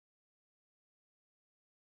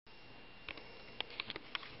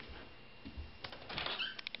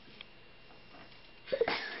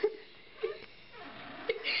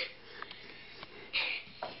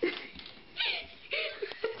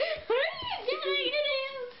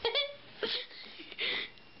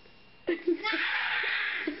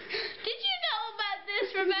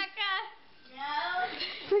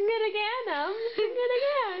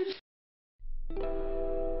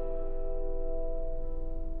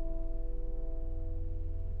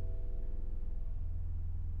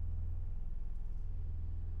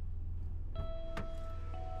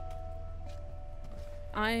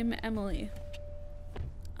I'm Emily.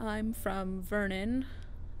 I'm from Vernon,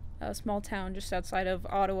 a small town just outside of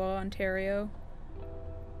Ottawa, Ontario.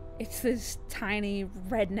 It's this tiny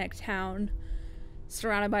redneck town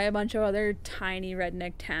surrounded by a bunch of other tiny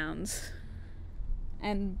redneck towns.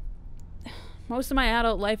 And most of my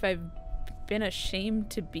adult life I've been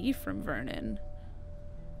ashamed to be from Vernon.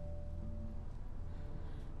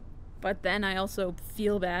 But then I also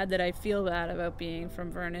feel bad that I feel bad about being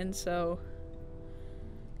from Vernon, so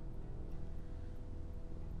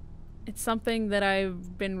it's something that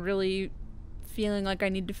I've been really feeling like I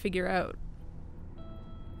need to figure out.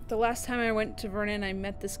 The last time I went to Vernon, I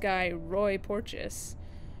met this guy, Roy Porteous.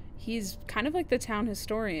 He's kind of like the town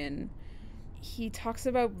historian. He talks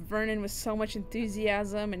about Vernon with so much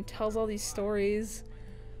enthusiasm and tells all these stories.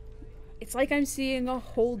 It's like I'm seeing a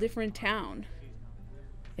whole different town.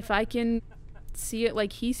 If I can see it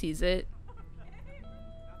like he sees it,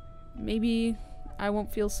 maybe I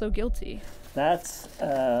won't feel so guilty. That's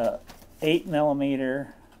a 8mm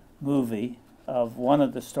movie of one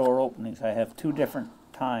of the store openings. I have 2 different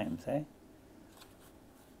times, eh?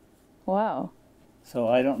 Wow. So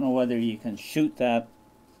I don't know whether you can shoot that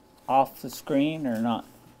off the screen or not.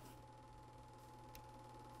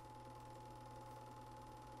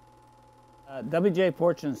 W.J.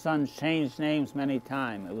 Porch and Sons changed names many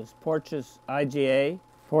times. It was Porch's IGA,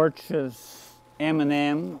 Porch's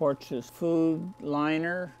M&M, Porch's Food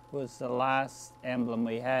Liner was the last emblem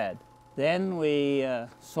we had. Then we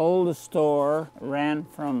sold the store, ran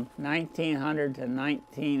from 1900 to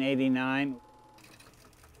 1989.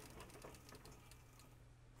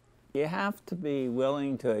 You have to be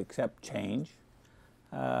willing to accept change.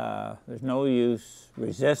 There's no use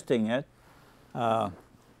resisting it.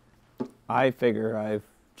 I figure I've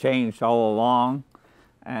changed all along,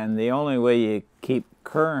 and the only way you keep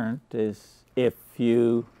current is if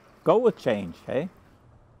you go with change, eh?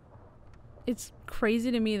 It's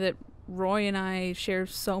crazy to me that Roy and I share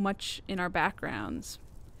so much in our backgrounds,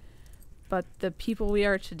 but the people we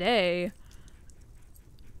are today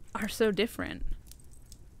are so different.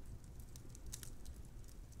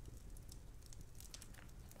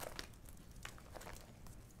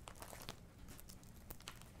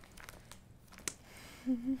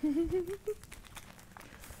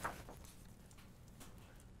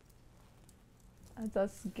 That's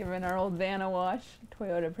us giving our old van a wash,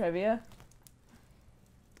 Toyota Previa.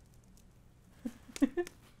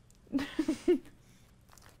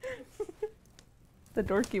 The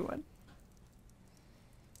dorky one.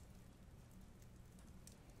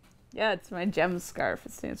 Yeah, it's my GEM scarf.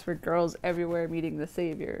 It stands for Girls Everywhere Meeting the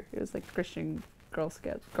Savior. It was like Christian Girl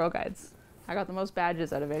Guides. I got the most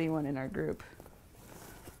badges out of anyone in our group.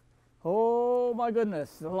 Oh my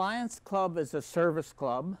goodness, the Lions Club is a service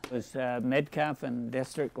club. It was Metcalfe and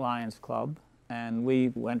District Lions Club, and we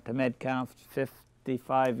went to Metcalfe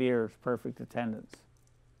 55 years, perfect attendance.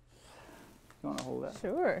 You want to hold that?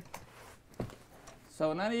 Sure.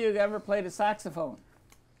 So none of you ever played a saxophone?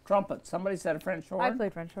 Trumpet, somebody said a French horn? I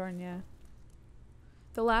played French horn, yeah.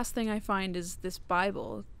 The last thing I find is this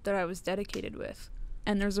Bible that I was dedicated with,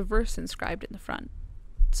 and there's a verse inscribed in the front.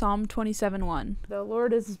 Psalm 27:1. The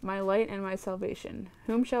Lord is my light and my salvation.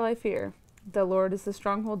 Whom shall I fear? The Lord is the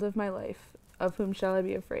stronghold of my life. Of whom shall I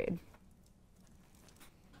be afraid?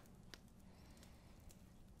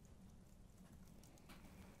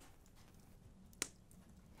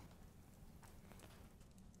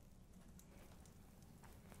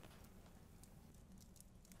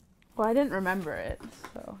 Well, I didn't remember it,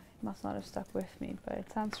 so it must not have stuck with me, but it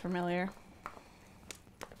sounds familiar.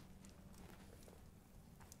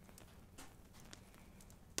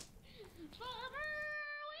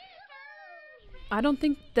 I don't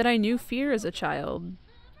think that I knew fear as a child.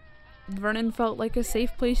 Vernon felt like a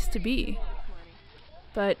safe place to be.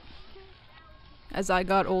 But as I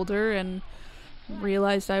got older and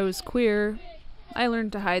realized I was queer, I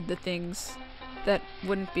learned to hide the things that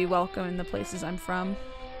wouldn't be welcome in the places I'm from.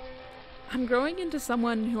 I'm growing into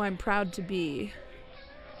someone who I'm proud to be,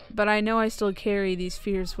 but I know I still carry these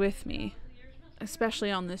fears with me,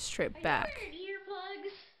 especially on this trip back.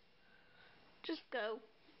 Earplugs. Just go.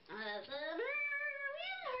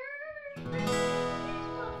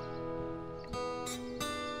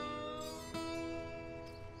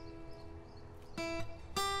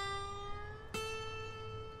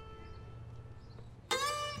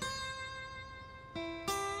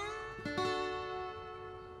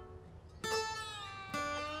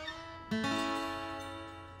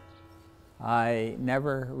 I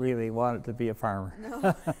never really wanted to be a farmer.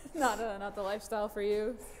 No, not the lifestyle for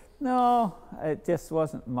you. No, it just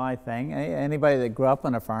wasn't my thing. Anybody that grew up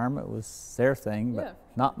on a farm, it was their thing, but Yeah.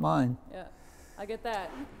 not mine. Yeah, I get that.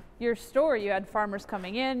 Your store, you had farmers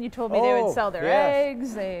coming in. You told me they would sell their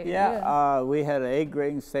eggs. We had an egg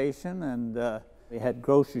grading station, and we had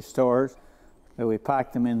grocery stores. We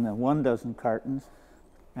packed them in the 12 cartons,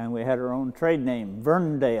 and we had our own trade name,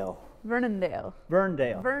 Verndale. Vernondale.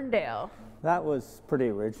 Verndale. Verndale. That was pretty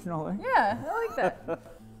original, eh? Yeah, I like that.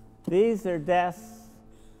 These are desks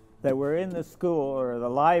that were in the school or the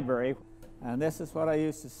library, and this is what I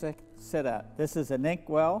used to sit at. This is an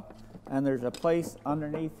inkwell, and there's a place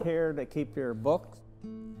underneath here to keep your books.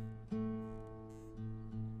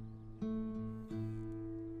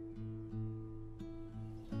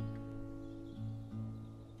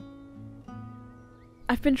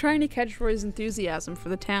 I've been trying to catch Roy's enthusiasm for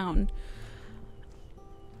the town.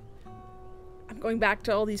 I'm going back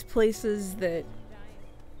to all these places that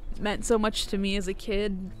meant so much to me as a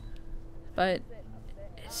kid, but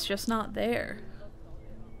it's just not there.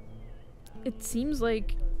 It seems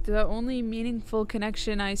like the only meaningful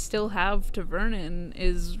connection I still have to Vernon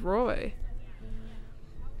is Roy.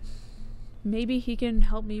 Maybe he can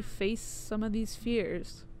help me face some of these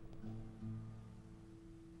fears.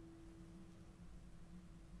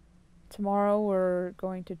 Tomorrow we're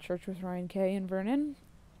going to church with Ryan Kay and Vernon.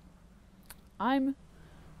 I'm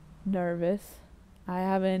nervous. I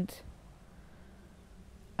haven't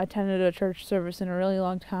attended a church service in a really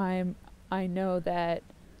long time. I know that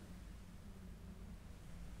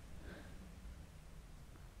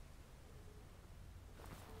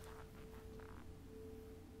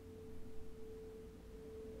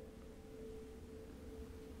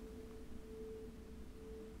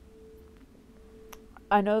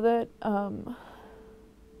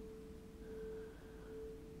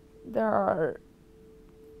there are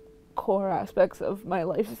core aspects of my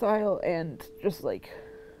lifestyle and just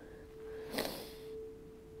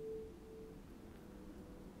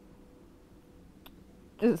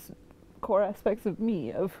core aspects of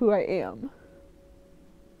me, of who I am,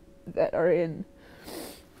 that are in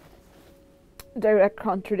direct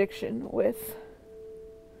contradiction with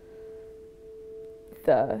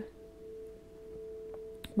the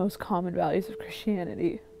most common values of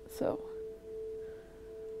Christianity. So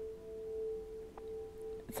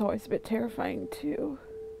it's always a bit terrifying to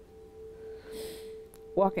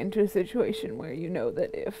walk into a situation where you know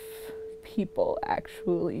that if people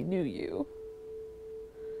actually knew you,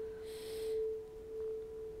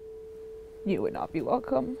 you would not be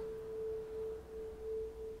welcome.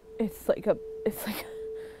 It's like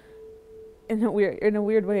in a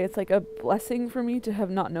weird way, it's like a blessing for me to have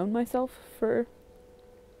not known myself for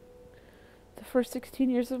the first 16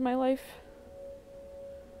 years of my life.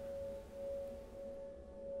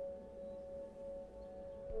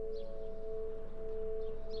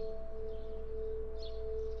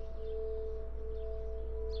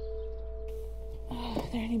 Are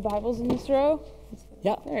there any Bibles in this row?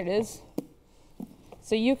 Yeah. There it is.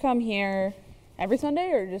 So you come here every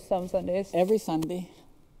Sunday or just some Sundays? Every Sunday,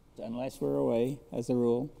 unless we're away, as a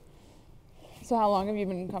rule. So how long have you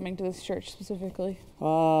been coming to this church specifically?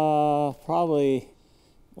 Probably,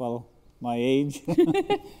 well, my age,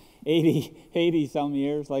 80 some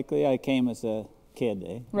years likely. I came as a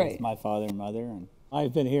kid, Right. With my father and mother, and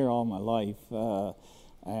I've been here all my life,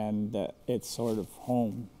 and it's sort of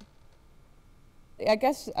home. I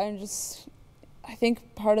guess I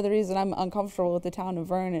think part of the reason I'm uncomfortable with the town of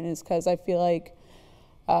Vernon is because I feel like,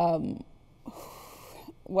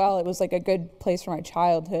 while it was like a good place for my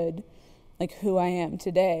childhood, like who I am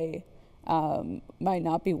today might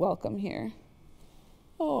not be welcome here.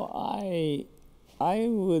 Oh, I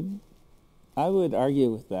would argue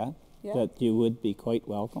with that, that you would be quite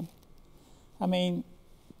welcome. I mean,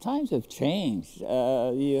 times have changed.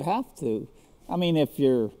 You have to, I mean, if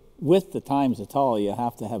you're with the times at all, you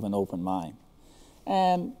have to have an open mind.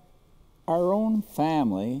 And our own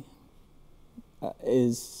family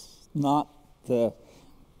is not the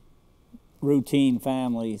routine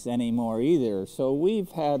families anymore either. So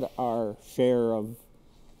we've had our share of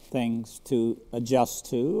things to adjust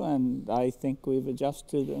to, and I think we've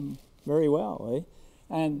adjusted to them very well, eh?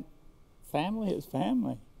 And family is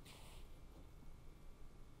family.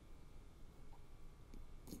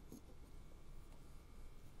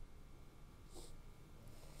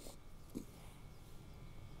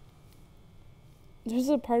 There's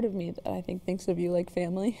a part of me that I think thinks of you like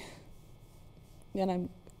family. And I'm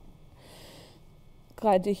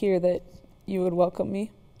glad to hear that you would welcome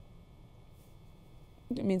me.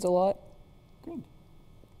 It means a lot. Good.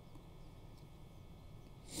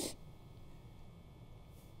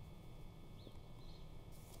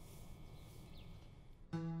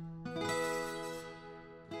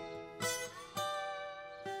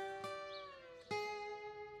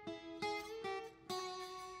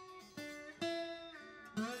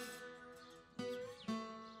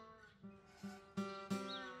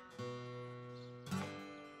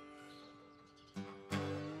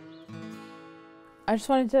 I just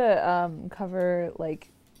wanted to cover,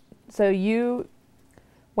 like, so you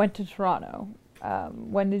went to Toronto.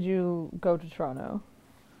 When did you go to Toronto?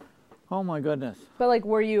 Oh my goodness. But, like,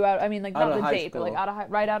 were you out, I mean, like, Out not of the high date, but, like, school.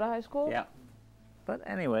 right out of high school? Yeah. But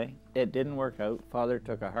anyway, it didn't work out. Father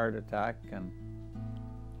took a heart attack, and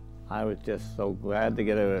I was just so glad to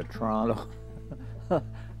get out of Toronto.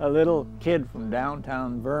 A little kid from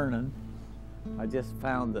downtown Vernon, I just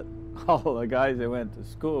found that all the guys I went to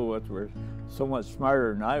school with were so much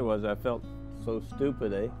smarter than I was. I felt so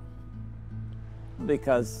stupid, eh?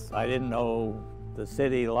 Because I didn't know the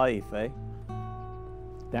city life, eh?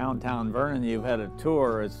 Downtown Vernon, you've had a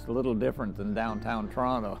tour, it's a little different than downtown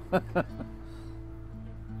Toronto.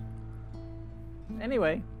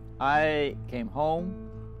 Anyway, I came home,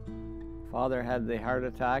 Father had the heart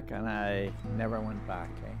attack, and I never went back,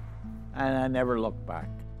 eh? And I never looked back.